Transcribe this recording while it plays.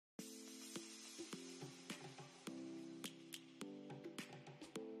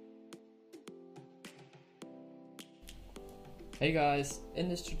Hey guys, in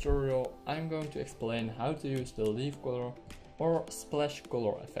this tutorial I'm going to explain how to use the leaf color or splash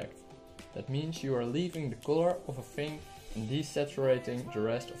color effect. That means you are leaving the color of a thing and desaturating the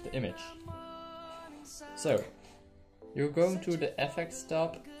rest of the image. So, you're going to the effects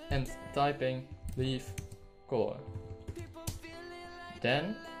tab and typing leaf color.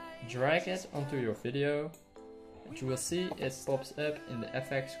 Then drag it onto your video and you will see it pops up in the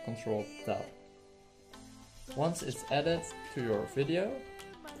effects control tab. Once it's added to your video,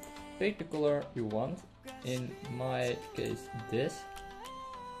 pick the color you want, in my case this,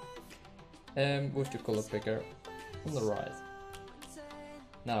 and with the color picker on the right.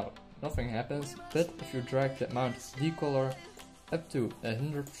 Now, nothing happens, but if you drag the amount of decolor up to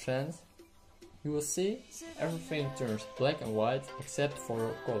 100%, you will see everything turns black and white except for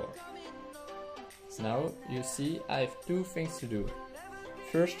your color. Now you see I have two things to do.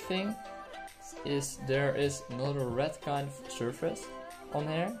 First thing is there is another red kind of surface on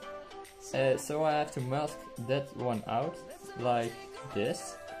here, so I have to mask that one out like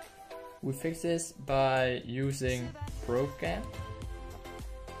this. We fix this by using probe cam.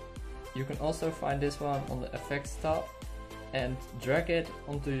 You can also find this one on the effects tab and drag it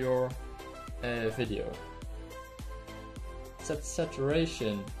onto your video. Set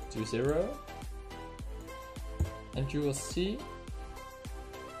saturation to 0 and you will see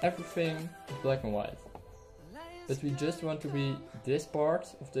everything is black and white. But we just want to be this part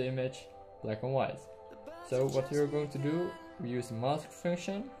of the image black and white. So what we're going to do, we use the mask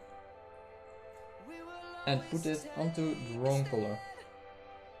function and put it onto the wrong color.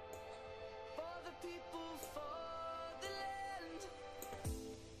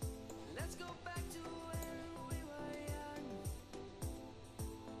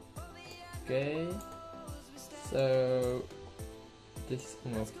 Okay, so this is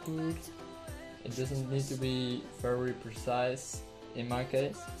almost good. It doesn't need to be very precise in my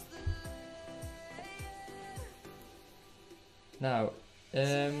case. Now,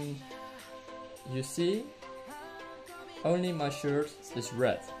 you see, only my shirt is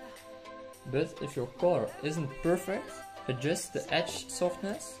red. But if your color isn't perfect, adjust the edge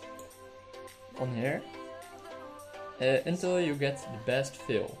softness on here until you get the best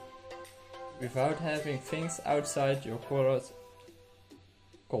feel, without having things outside your color.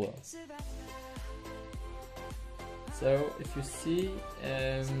 So if you see,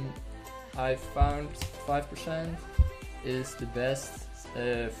 I found 5% is the best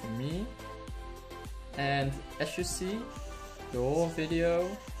for me, and as you see, the whole video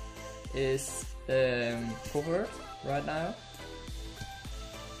is covered right now.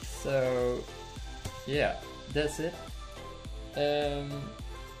 So yeah, that's it.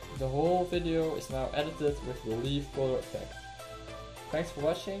 The whole video is now edited with the leaf color effect. Thanks for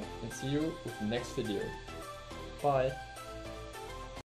watching and see you with the next video. Bye!